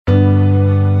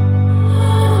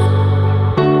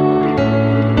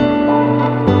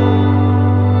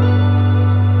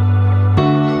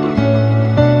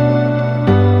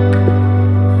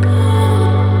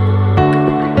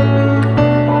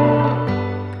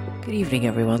evening,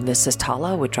 everyone. This is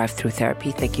Tala with Drive Through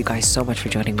Therapy. Thank you guys so much for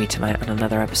joining me tonight on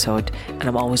another episode. And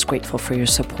I'm always grateful for your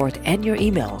support and your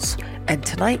emails. And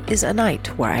tonight is a night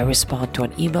where I respond to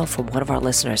an email from one of our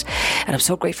listeners. And I'm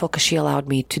so grateful because she allowed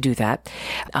me to do that.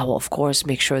 I will, of course,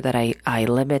 make sure that I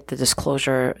limit the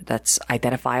disclosure that's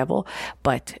identifiable.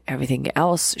 But everything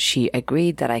else, she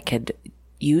agreed that I could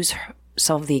use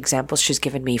some of the examples she's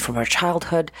given me from her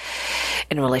childhood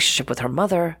in relationship with her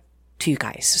mother to you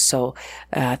guys. So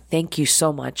thank you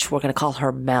so much. We're going to call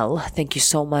her Mel. Thank you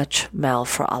so much, Mel,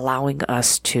 for allowing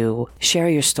us to share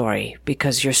your story,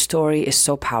 because your story is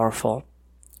so powerful.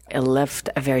 It left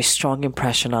a very strong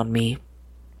impression on me,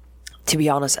 to be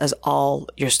honest, as all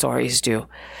your stories do.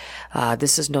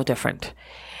 This is no different.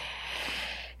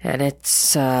 And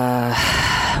it's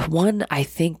one I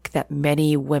think that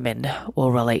many women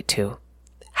will relate to.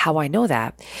 How I know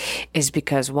that is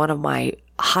because one of my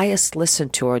highest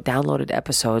listened to or downloaded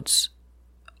episodes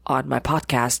on my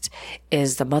podcast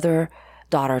is the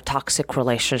mother-daughter toxic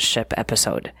relationship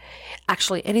episode.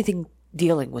 Actually, anything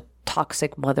dealing with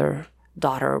toxic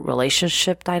mother-daughter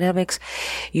relationship dynamics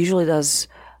usually does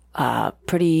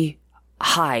pretty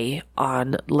high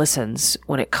on listens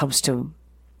when it comes to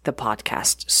the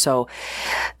podcast. So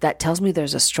that tells me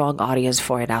there's a strong audience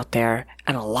for it out there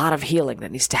and a lot of healing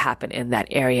that needs to happen in that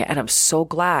area. And I'm so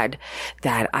glad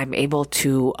that I'm able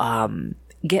to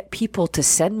get people to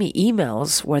send me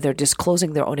emails where they're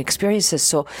disclosing their own experiences,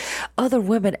 so other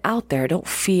women out there don't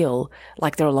feel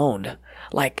like they're alone,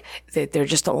 like they're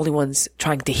just the only ones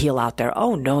trying to heal out there.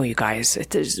 Oh no, you guys,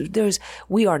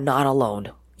 we are not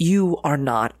alone. You are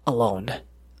not alone.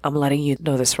 I'm letting you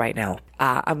know this right now.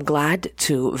 I'm glad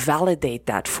to validate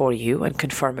that for you and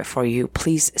confirm it for you.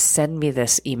 Please send me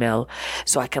this email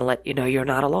so I can let you know you're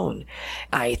not alone.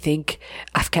 I think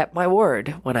I've kept my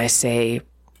word when I say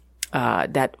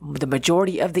that the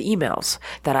majority of the emails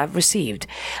that I've received,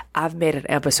 I've made an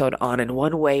episode on in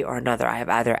one way or another. I have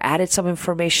either added some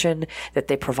information that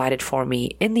they provided for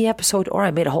me in the episode, or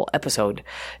I made a whole episode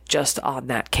just on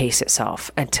that case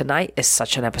itself. And tonight is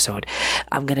such an episode.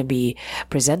 I'm going to be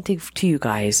presenting to you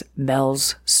guys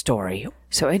Mel's story.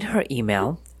 So in her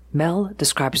email, Mel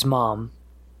describes mom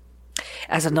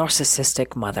as a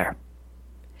narcissistic mother.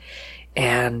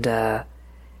 And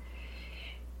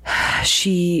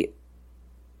she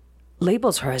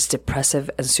labels her as depressive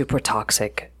and super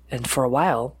toxic. And for a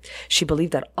while, she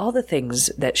believed that all the things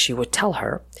that she would tell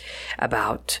her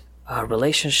about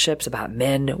relationships, about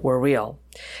men, were real,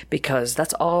 because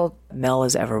that's all Mel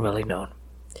has ever really known.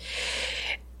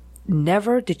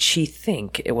 Never did she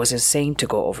think it was insane to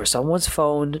go over someone's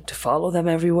phone, to follow them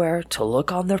everywhere, to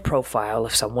look on their profile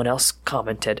if someone else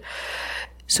commented.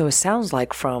 So it sounds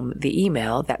like from the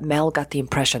email that Mel got the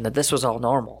impression that this was all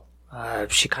normal.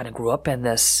 She kind of grew up in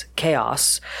this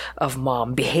chaos of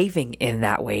mom behaving in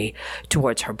that way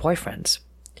towards her boyfriends.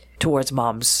 Towards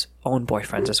mom's own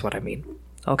boyfriends is what I mean.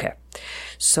 Okay.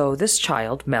 So this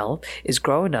child, Mel, is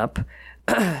growing up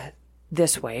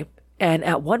this way. And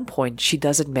at one point, she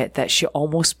does admit that she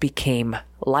almost became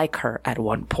like her at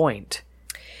one point,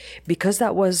 because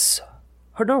that was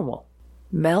her normal.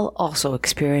 Mel also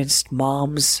experienced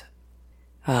mom's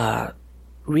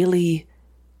really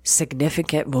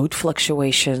significant mood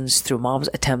fluctuations through mom's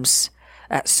attempts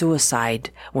at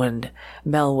suicide when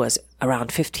Mel was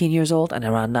around 15 years old and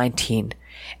around 19.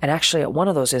 And actually, at one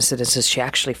of those incidences, she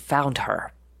actually found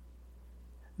her.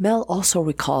 Mel also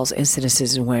recalls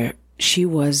incidences where she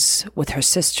was with her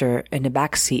sister in the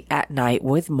backseat at night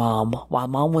with mom while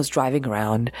mom was driving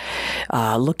around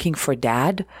looking for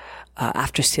dad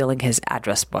after stealing his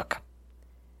address book.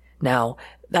 Now,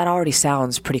 that already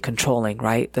sounds pretty controlling,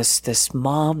 right? This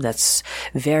mom that's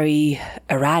very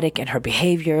erratic in her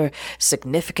behavior,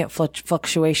 significant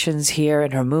fluctuations here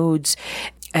in her moods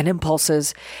and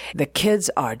impulses. The kids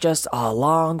are just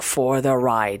along for the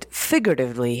ride,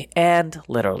 figuratively and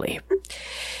literally.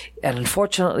 And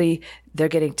unfortunately, they're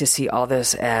getting to see all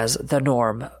this as the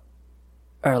norm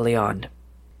early on.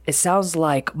 It sounds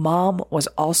like mom was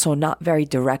also not very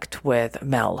direct with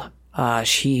Mel.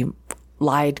 She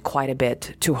lied quite a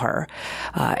bit to her,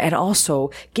 and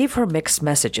also gave her mixed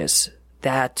messages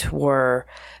that were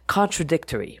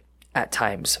contradictory at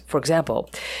times. For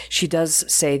example, she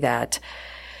does say that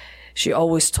she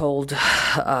always told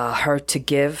her to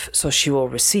give so she will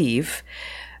receive.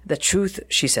 The truth,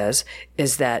 she says,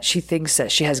 is that she thinks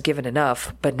that she has given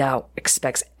enough, but now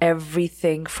expects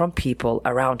everything from people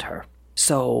around her.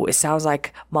 So it sounds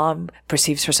like mom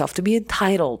perceives herself to be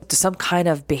entitled to some kind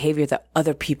of behavior that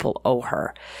other people owe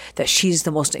her, that she's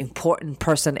the most important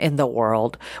person in the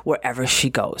world wherever she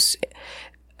goes,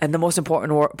 and the most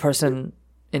important person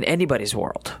in anybody's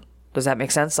world. Does that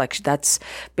make sense? Like, that's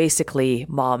basically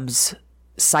mom's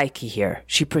psyche here.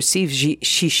 She perceives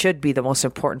she should be the most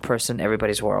important person in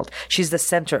everybody's world. She's the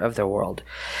center of their world.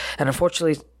 And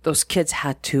unfortunately, those kids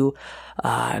had to,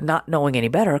 not knowing any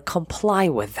better, comply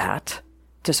with that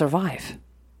to survive.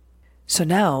 So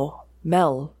now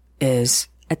Mel is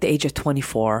at the age of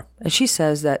 24, and she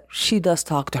says that she does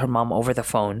talk to her mom over the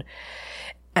phone.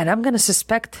 And I'm going to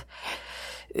suspect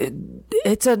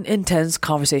it's an intense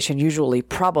conversation, usually,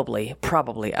 probably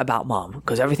about mom,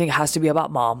 because everything has to be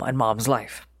about mom and mom's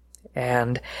life.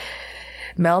 And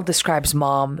Mel describes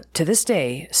mom to this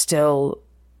day still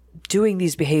doing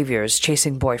these behaviors,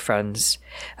 chasing boyfriends,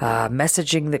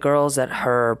 messaging the girls that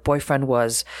her boyfriend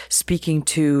was speaking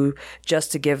to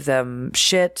just to give them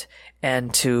shit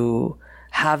and to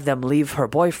have them leave her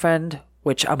boyfriend,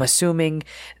 which I'm assuming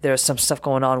there's some stuff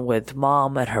going on with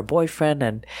mom and her boyfriend,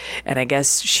 and I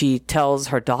guess she tells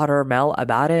her daughter Mel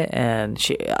about it, and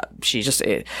she just,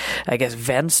 I guess,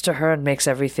 vents to her and makes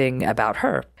everything about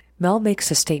her. Mel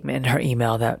makes a statement in her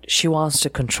email that she wants to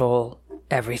control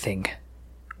everything.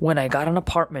 When I got an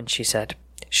apartment, she said,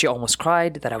 she almost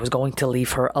cried that I was going to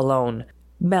leave her alone.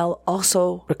 Mel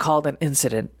also recalled an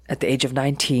incident at the age of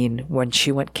 19 when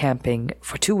she went camping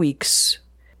for 2 weeks.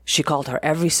 She called her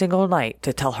every single night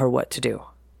to tell her what to do.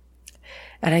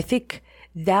 And I think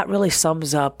that really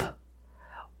sums up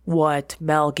what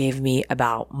Mel gave me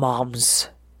about mom's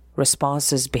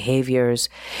responses, behaviors,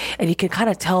 and you can kind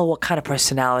of tell what kind of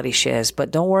personality she is. But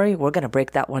don't worry, we're going to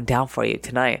break that one down for you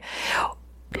tonight,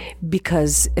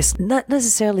 because it's not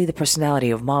necessarily the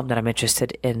personality of mom that I'm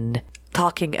interested in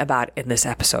talking about in this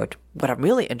episode. What I'm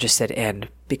really interested in,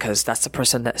 because that's the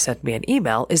person that sent me an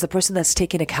email, is the person that's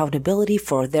taking accountability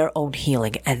for their own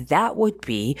healing, and that would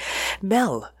be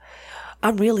Mel.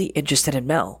 I'm really interested in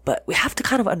Mel, but we have to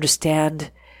kind of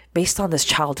understand, based on this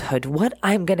childhood, what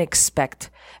I'm going to expect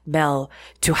Mel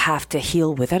to have to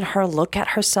heal within her, look at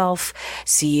herself,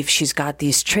 see if she's got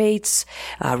these traits,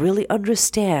 really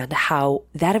understand how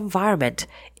that environment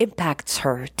impacts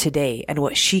her today and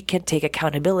what she can take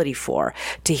accountability for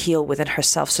to heal within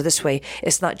herself. So this way,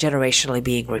 it's not generationally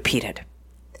being repeated.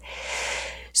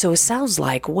 So it sounds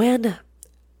like when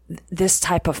this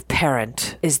type of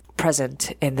parent is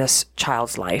present in this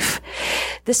child's life,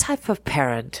 this type of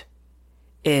parent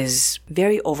is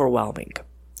very overwhelming.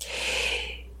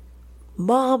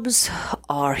 Moms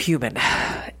are human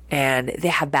and they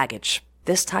have baggage.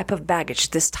 This type of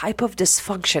baggage, this type of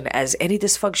dysfunction, as any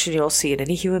dysfunction you'll see in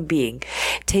any human being,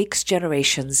 takes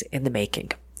generations in the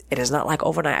making. It is not like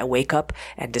overnight I wake up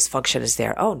and dysfunction is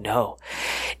there. Oh no.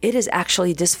 It is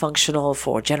actually dysfunctional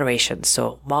for generations.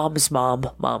 So mom's mom,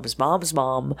 mom's mom's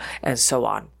mom, and so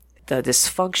on. The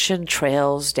dysfunction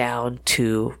trails down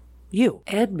to you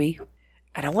and me.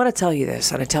 And I want to tell you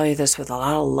this, and I tell you this with a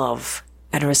lot of love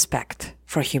and respect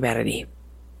for humanity,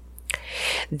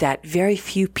 that very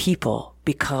few people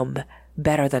become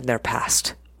better than their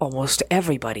past. Almost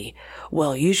everybody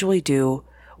will usually do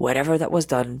whatever that was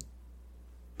done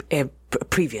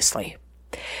previously,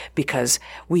 because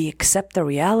we accept the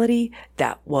reality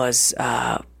that was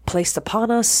placed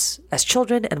upon us as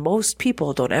children, and most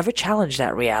people don't ever challenge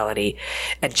that reality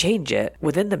and change it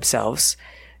within themselves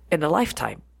in a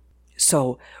lifetime.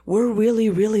 So we're really,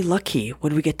 really lucky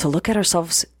when we get to look at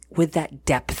ourselves with that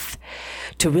depth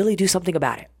to really do something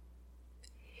about it.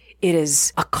 It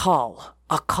is a call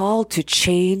to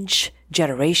change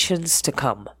generations to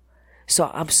come. So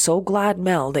I'm so glad,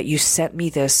 Mel, that you sent me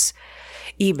this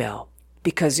email,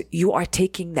 because you are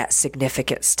taking that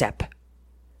significant step.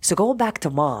 So going back to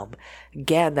mom,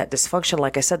 again, that dysfunction,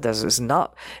 like I said, is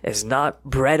not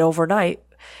bred overnight.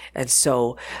 And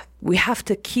so we have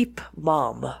to keep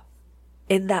mom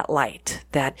in that light,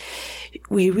 that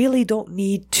we really don't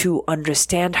need to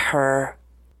understand her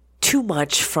too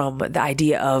much from the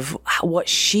idea of what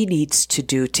she needs to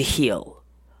do to heal.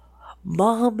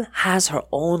 Mom has her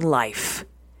own life.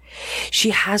 She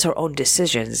has her own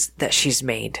decisions that she's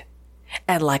made.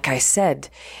 And like I said,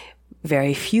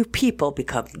 very few people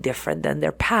become different than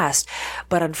their past.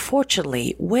 But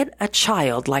unfortunately, when a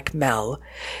child like Mel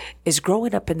is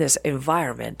growing up in this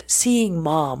environment, seeing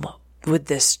mom with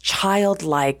this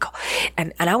childlike,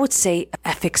 and I would say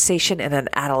a fixation in an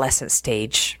adolescent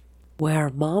stage,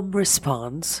 where mom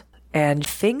responds and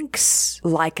thinks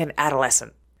like an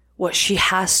adolescent. What she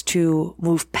has to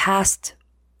move past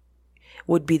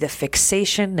would be the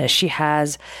fixation that she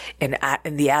has in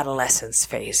the adolescence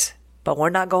phase. But we're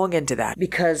not going into that,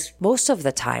 because most of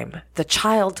the time, the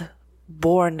child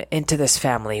born into this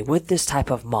family with this type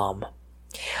of mom,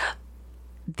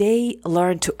 they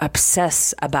learn to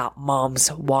obsess about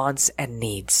mom's wants and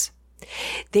needs.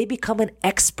 They become an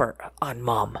expert on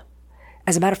mom.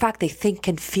 As a matter of fact, they think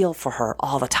and feel for her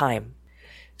all the time.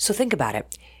 So think about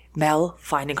it. Mel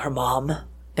finding her mom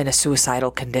in a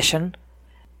suicidal condition,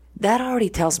 that already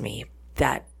tells me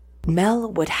that Mel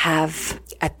would have,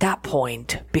 at that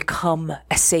point, become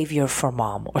a savior for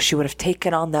mom, or she would have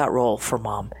taken on that role for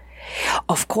mom.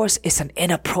 Of course, it's an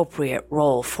inappropriate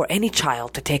role for any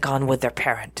child to take on with their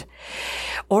parent,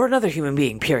 or another human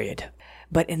being, period.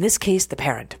 But in this case, the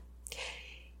parent.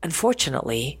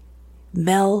 Unfortunately,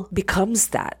 Mel becomes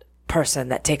that person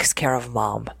that takes care of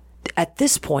mom. At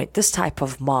this point, this type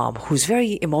of mom, who's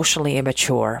very emotionally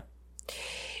immature,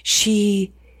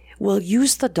 she will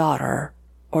use the daughter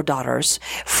or daughters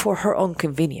for her own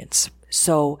convenience.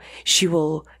 So she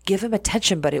will give him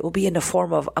attention, but it will be in the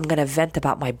form of, I'm going to vent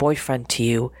about my boyfriend to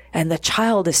you. And the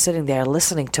child is sitting there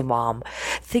listening to mom,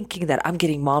 thinking that I'm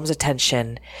getting mom's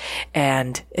attention.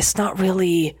 And it's not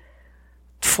really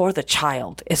for the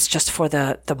child. It's just for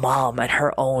the mom, and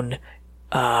her own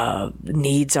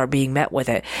needs are being met with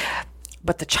it.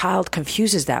 But the child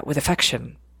confuses that with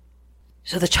affection.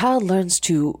 So the child learns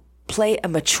to play a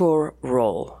mature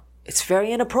role. It's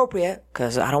very inappropriate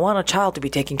because I don't want a child to be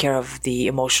taking care of the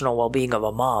emotional well-being of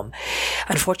a mom.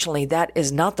 Unfortunately, that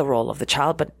is not the role of the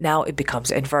child, but now it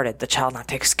becomes inverted. The child now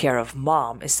takes care of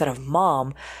mom instead of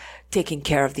mom taking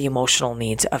care of the emotional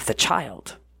needs of the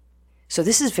child. So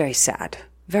this is very sad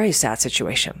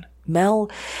situation. Mel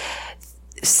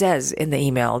says in the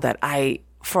email that I,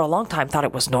 for a long time, thought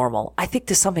it was normal. I think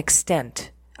to some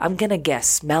extent, I'm gonna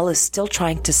guess Mel is still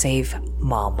trying to save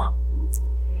mom.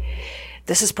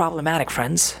 This is problematic,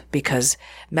 friends, because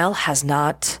Mel has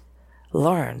not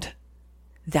learned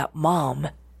that mom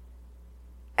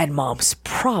and mom's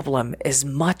problem is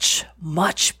much,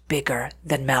 much bigger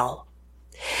than Mel.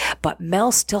 But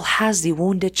Mel still has the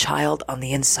wounded child on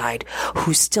the inside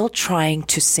who's still trying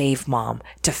to save mom,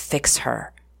 to fix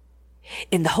her,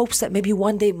 in the hopes that maybe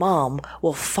one day mom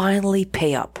will finally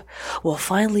pay up, will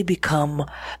finally become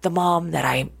the mom that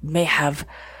I may have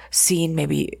seen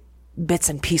maybe bits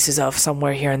and pieces of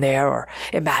somewhere here and there, or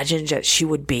imagined that she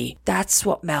would be. That's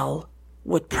what Mel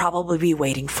would probably be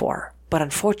waiting for. But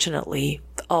unfortunately,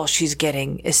 all she's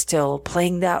getting is still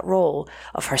playing that role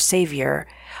of her savior.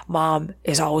 Mom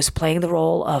is always playing the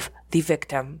role of the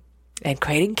victim and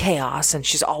creating chaos, and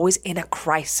she's always in a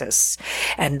crisis,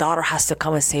 and daughter has to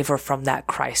come and save her from that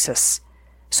crisis.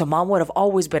 So mom would have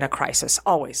always been a crisis,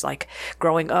 always. Like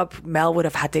growing up, Mel would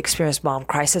have had to experience mom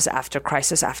crisis after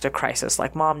crisis after crisis.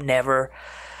 Like mom never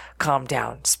calmed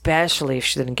down, especially if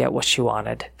she didn't get what she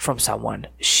wanted from someone.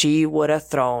 She would have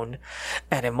thrown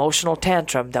an emotional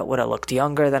tantrum that would have looked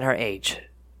younger than her age.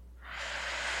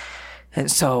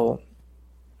 And so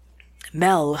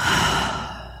Mel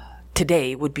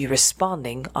today would be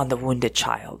responding on the wounded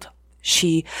child.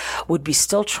 She would be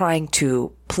still trying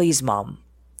to please mom.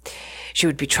 She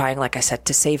would be trying, like I said,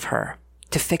 to save her,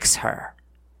 to fix her,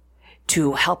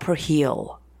 to help her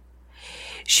heal.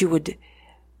 She would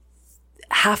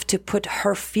have to put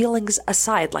her feelings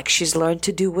aside like she's learned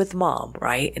to do with mom,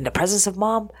 right? In the presence of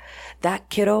mom, that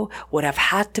kiddo would have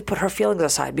had to put her feelings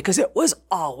aside because it was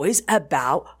always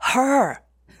about her.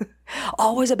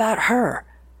 Always about her.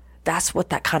 That's what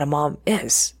that kind of mom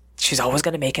is. She's always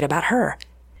going to make it about her.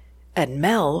 And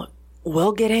Mel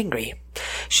will get angry.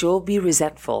 She will be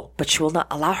resentful, but she will not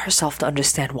allow herself to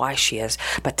understand why she is.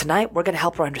 But tonight, we're going to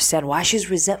help her understand why she's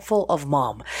resentful of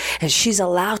mom. And she's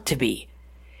allowed to be.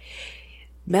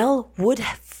 Mel would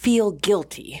feel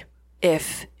guilty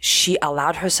if she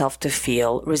allowed herself to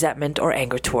feel resentment or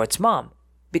anger towards mom.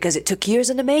 Because it took years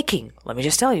in the making. Let me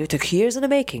just tell you, it took years in the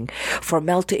making for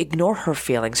Mel to ignore her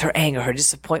feelings, her anger, her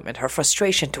disappointment, her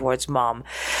frustration towards mom.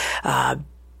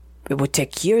 It would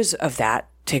take years of that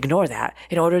to ignore that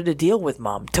in order to deal with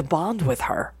mom, to bond with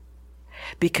her.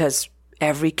 Because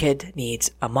every kid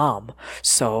needs a mom.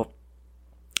 So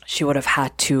she would have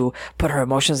had to put her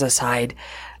emotions aside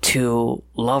to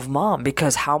love mom.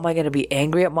 Because how am I going to be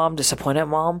angry at mom, disappointed at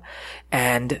mom,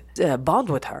 and bond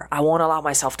with her? I won't allow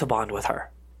myself to bond with her.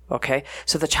 Okay?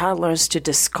 So the child learns to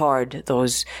discard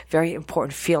those very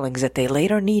important feelings that they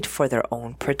later need for their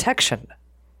own protection.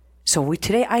 So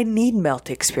today I need Mel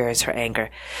to experience her anger.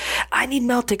 I need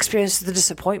Mel to experience the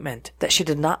disappointment that she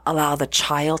did not allow the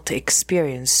child to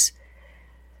experience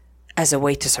as a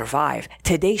way to survive.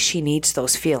 Today she needs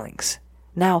those feelings.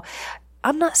 Now,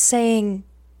 I'm not saying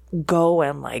go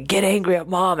and get angry at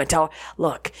mom and tell her,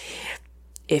 look,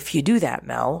 if you do that,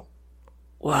 Mel,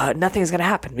 well, nothing's going to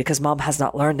happen because mom has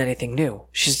not learned anything new.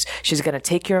 She's going to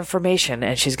take your information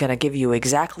and she's going to give you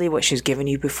exactly what she's given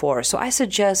you before. So I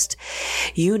suggest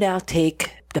you now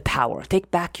take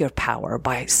back your power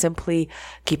by simply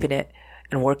keeping it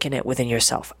and working it within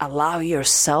yourself. Allow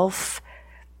yourself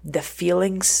the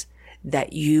feelings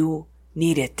that you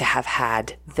needed to have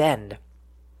had then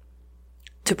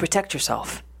to protect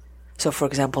yourself. So for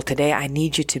example, today I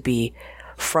need you to be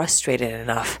frustrated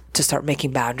enough to start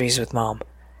making boundaries with mom.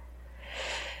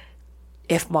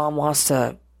 If mom wants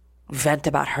to vent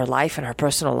about her life and her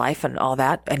personal life and all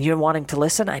that, and you're wanting to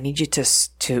listen, I need you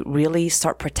to really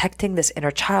start protecting this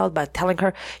inner child by telling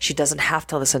her she doesn't have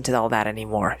to listen to all that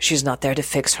anymore. She's not there to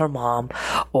fix her mom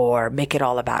or make it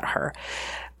all about her.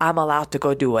 I'm allowed to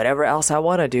go do whatever else I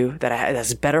want to do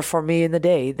that's better for me in the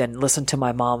day than listen to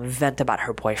my mom vent about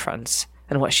her boyfriends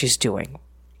and what she's doing.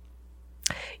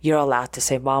 You're allowed to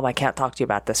say, Mom, I can't talk to you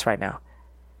about this right now.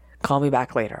 Call me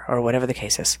back later, or whatever the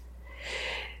case is.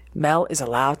 Mel is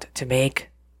allowed to make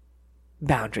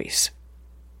boundaries.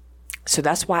 So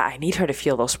that's why I need her to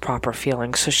feel those proper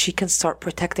feelings so she can start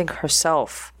protecting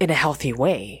herself in a healthy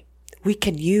way. We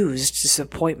can use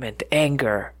disappointment,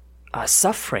 anger,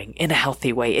 suffering in a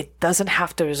healthy way. It doesn't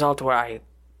have to result where I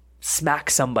smack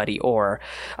somebody or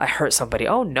I hurt somebody.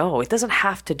 Oh no, it doesn't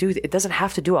have to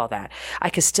do all that. I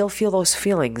can still feel those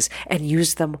feelings and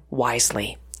use them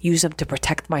wisely. Use them to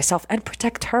protect myself and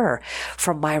protect her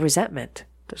from my resentment.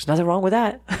 There's nothing wrong with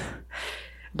that.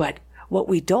 But what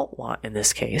we don't want in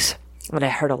this case, and I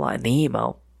heard a lot in the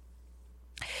email,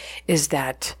 is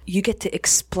that you get to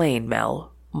explain,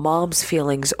 Mel, mom's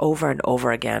feelings over and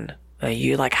over again.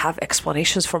 You have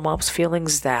explanations for mom's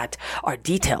feelings that are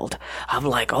detailed. I'm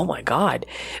like, oh my God,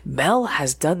 Mel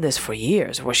has done this for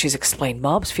years where she's explained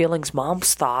mom's feelings,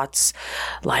 mom's thoughts,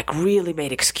 really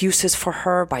made excuses for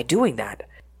her by doing that.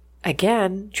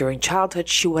 Again, during childhood,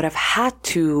 she would have had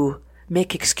to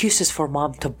make excuses for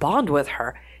mom to bond with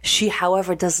her. She,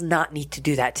 however, does not need to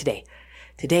do that today.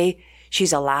 Today,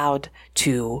 she's allowed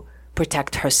to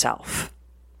protect herself,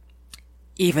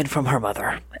 even from her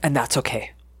mother, and that's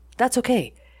okay. That's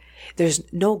okay. There's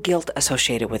no guilt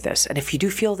associated with this. And if you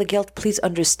do feel the guilt, please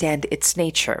understand its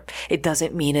nature. It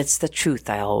doesn't mean it's the truth,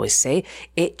 I always say.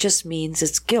 It just means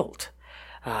it's guilt.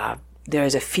 There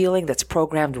is a feeling that's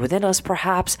programmed within us,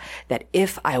 perhaps, that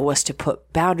if I was to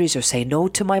put boundaries or say no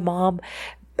to my mom,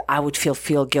 I would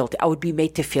feel guilty. I would be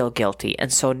made to feel guilty.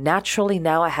 And so naturally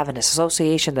now I have an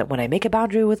association that when I make a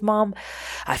boundary with mom,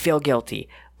 I feel guilty.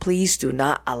 Please do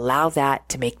not allow that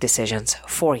to make decisions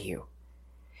for you.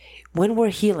 When we're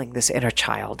healing this inner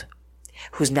child,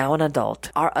 who's now an adult,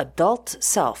 our adult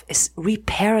self is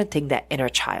reparenting that inner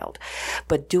child,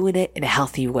 but doing it in a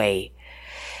healthy way.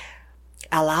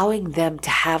 Allowing them to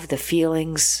have the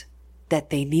feelings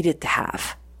that they needed to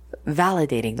have.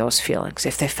 Validating those feelings.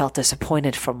 If they felt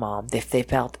disappointed from mom, if they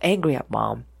felt angry at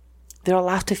mom, they're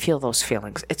allowed to feel those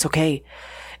feelings. It's okay.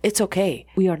 It's okay.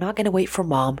 We are not going to wait for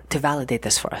mom to validate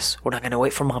this for us. We're not going to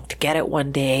wait for mom to get it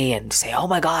one day and say, oh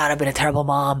my God, I've been a terrible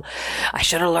mom. I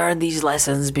should have learned these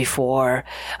lessons before.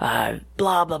 Blah,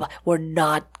 blah, blah. We're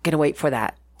not going to wait for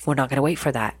that. We're not going to wait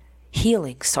for that.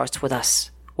 Healing starts with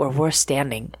us, where we're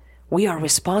standing. We are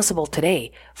responsible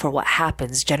today for what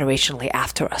happens generationally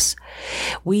after us.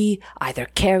 We either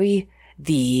carry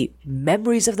the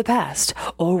memories of the past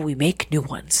or we make new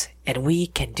ones. And we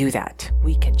can do that.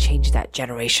 We can change that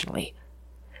generationally.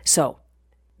 So,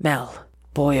 Mel,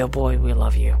 boy oh boy, we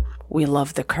love you. We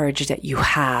love the courage that you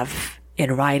have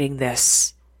in writing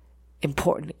this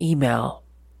important email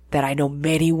that I know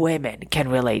many women can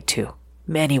relate to.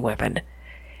 Many women.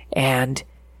 And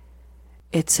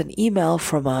it's an email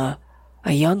from a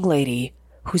young lady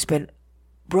who's been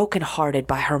brokenhearted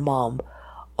by her mom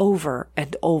over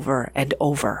and over and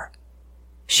over.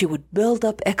 She would build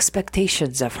up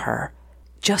expectations of her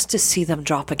just to see them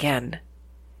drop again.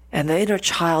 And the inner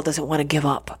child doesn't want to give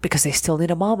up because they still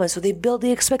need a mama, so they build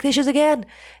the expectations again.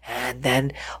 And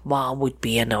then mom would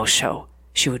be a no-show.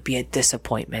 She would be a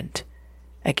disappointment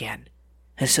again.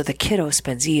 And so the kiddo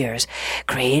spends years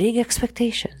creating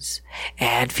expectations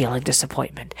and feeling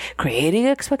disappointment, creating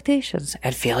expectations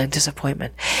and feeling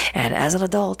disappointment. And as an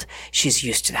adult, she's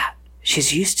used to that.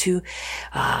 She's used to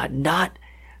not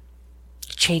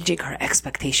changing her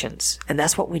expectations. And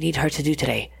that's what we need her to do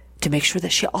today, to make sure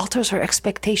that she alters her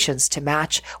expectations to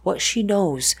match what she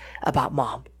knows about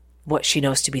mom, what she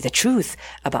knows to be the truth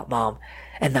about mom,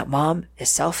 and that mom is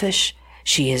selfish,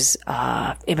 she is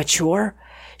immature,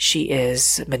 she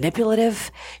is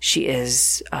manipulative, she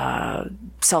is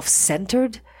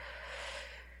self-centered,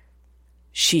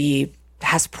 she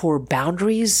has poor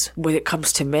boundaries when it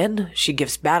comes to men, she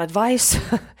gives bad advice.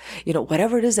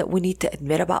 Whatever it is that we need to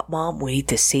admit about mom, we need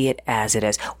to see it as it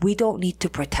is. We don't need to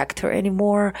protect her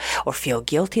anymore or feel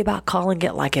guilty about calling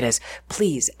it like it is.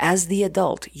 Please, as the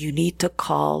adult, you need to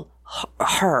call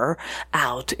her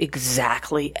out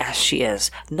exactly as she is.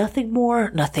 Nothing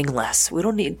more, nothing less. We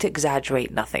don't need to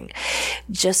exaggerate nothing.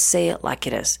 Just say it like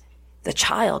it is. The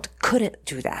child couldn't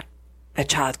do that. The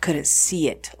child couldn't see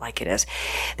it like it is.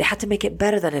 They had to make it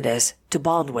better than it is to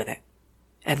bond with it.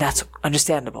 And that's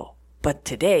understandable. But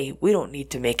today, we don't need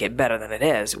to make it better than it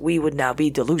is. We would now be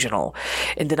delusional,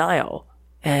 in denial,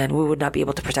 and we would not be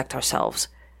able to protect ourselves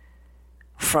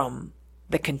from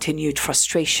the continued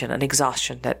frustration and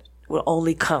exhaustion that will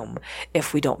only come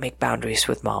if we don't make boundaries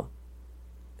with mom.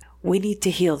 We need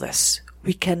to heal this.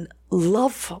 We can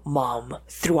love mom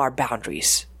through our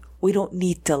boundaries. We don't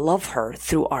need to love her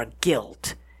through our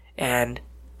guilt and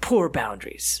poor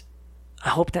boundaries. I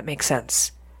hope that makes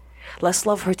sense. Let's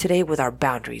love her today with our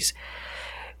boundaries.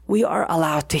 We are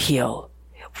allowed to heal.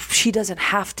 She doesn't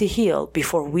have to heal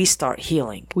before we start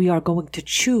healing. We are going to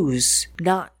choose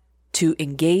not to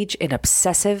engage in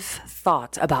obsessive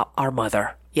thoughts about our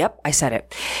mother. Yep, I said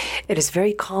it. It is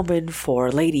very common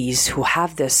for ladies who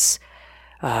have this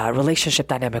relationship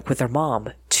dynamic with their mom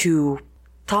to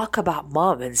talk about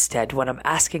mom instead when I'm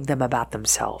asking them about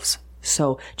themselves.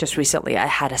 So just recently I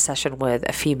had a session with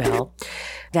a female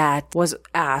that was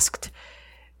asked,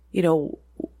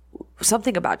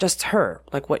 something about just her,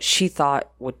 like what she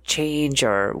thought would change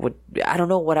or would, I don't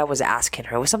know what I was asking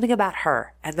her. It was something about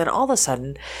her. And then all of a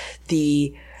sudden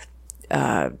the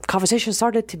conversation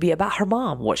started to be about her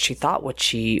mom, what she thought, what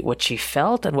she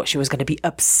felt, and what she was going to be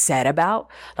upset about.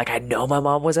 Like, I know my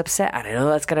mom was upset, and I know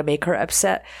that's going to make her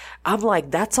upset. I'm like,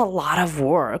 that's a lot of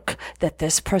work that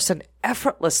this person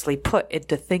effortlessly put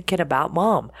into thinking about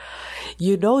mom.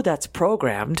 That's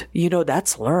programmed.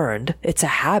 That's learned. It's a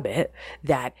habit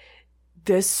that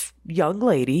this young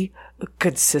lady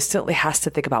consistently has to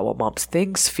think about what mom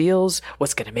thinks, feels,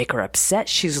 what's going to make her upset.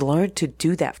 She's learned to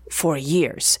do that for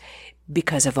years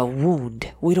because of a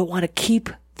wound. We don't want to keep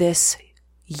this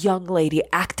young lady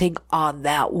acting on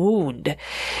that wound.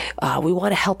 We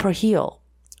want to help her heal.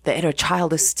 The inner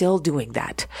child is still doing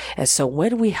that. And so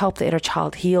when we help the inner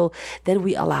child heal, then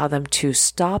we allow them to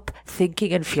stop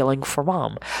thinking and feeling for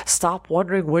mom. Stop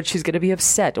wondering when she's going to be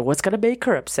upset or what's going to make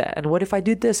her upset. And what if I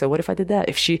did this? And what if I did that?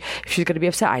 If she's going to be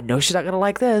upset, I know she's not going to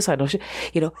like this. I know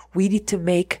we need to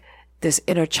make this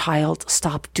inner child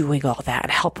stop doing all that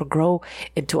and help her grow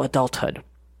into adulthood.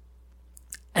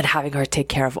 And having her take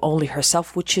care of only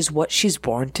herself, which is what she's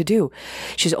born to do.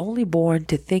 She's only born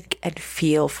to think and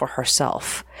feel for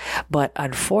herself. But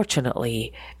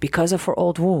unfortunately, because of her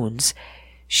old wounds,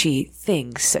 she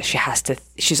thinks that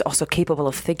she's also capable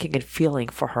of thinking and feeling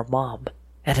for her mom.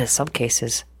 And in some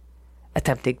cases,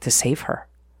 attempting to save her.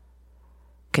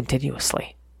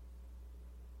 Continuously.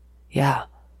 Yeah,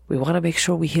 we want to make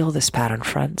sure we heal this pattern,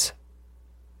 friends.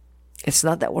 It's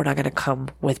not that we're not going to come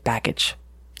with baggage.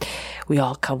 We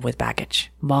all come with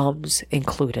baggage, moms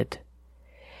included.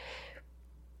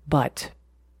 But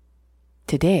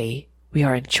today, we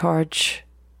are in charge,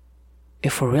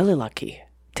 if we're really lucky,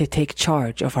 to take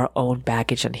charge of our own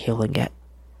baggage and healing it.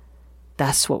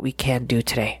 That's what we can do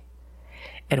today.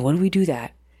 And when we do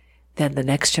that, then the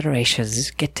next generations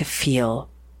get to feel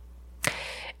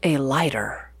a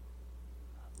lighter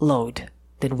load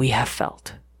than we have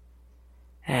felt.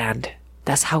 And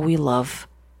that's how we love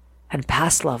and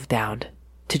pass love down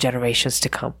to generations to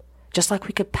come. Just like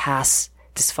we could pass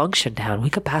dysfunction down, we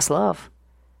could pass love.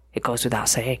 It goes without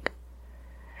saying.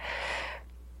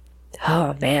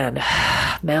 Oh man,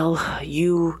 Mel,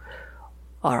 you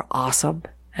are awesome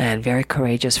and very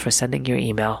courageous for sending your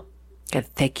email. And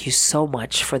thank you so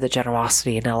much for the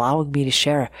generosity and allowing me to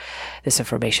share this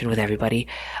information with everybody.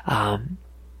 And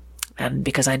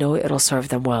because I know it'll serve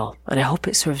them well. And I hope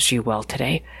it serves you well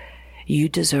today. You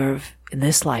deserve in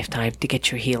this lifetime to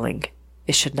get your healing.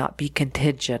 It should not be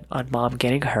contingent on mom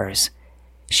getting hers.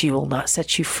 She will not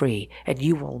set you free, and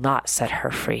you will not set her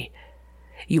free.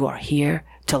 You are here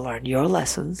to learn your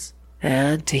lessons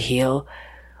and to heal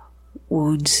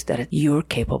wounds that you're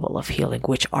capable of healing,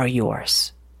 which are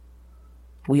yours.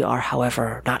 We are,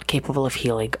 however, not capable of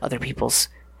healing other people's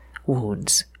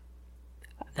wounds.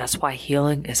 That's why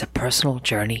healing is a personal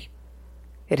journey.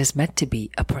 It is meant to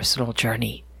be a personal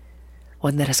journey.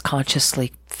 One that is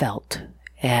consciously felt,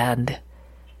 and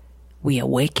we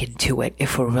awaken to it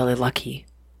if we're really lucky.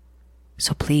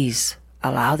 So please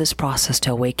allow this process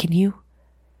to awaken you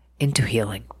into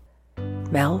healing.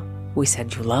 Mel, we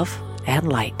send you love and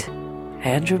light.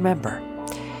 And remember,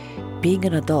 being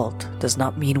an adult does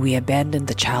not mean we abandon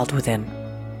the child within.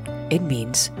 It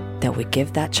means that we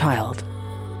give that child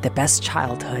the best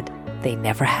childhood they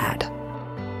never had.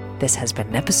 This has been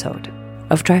an episode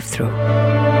of Drive Through.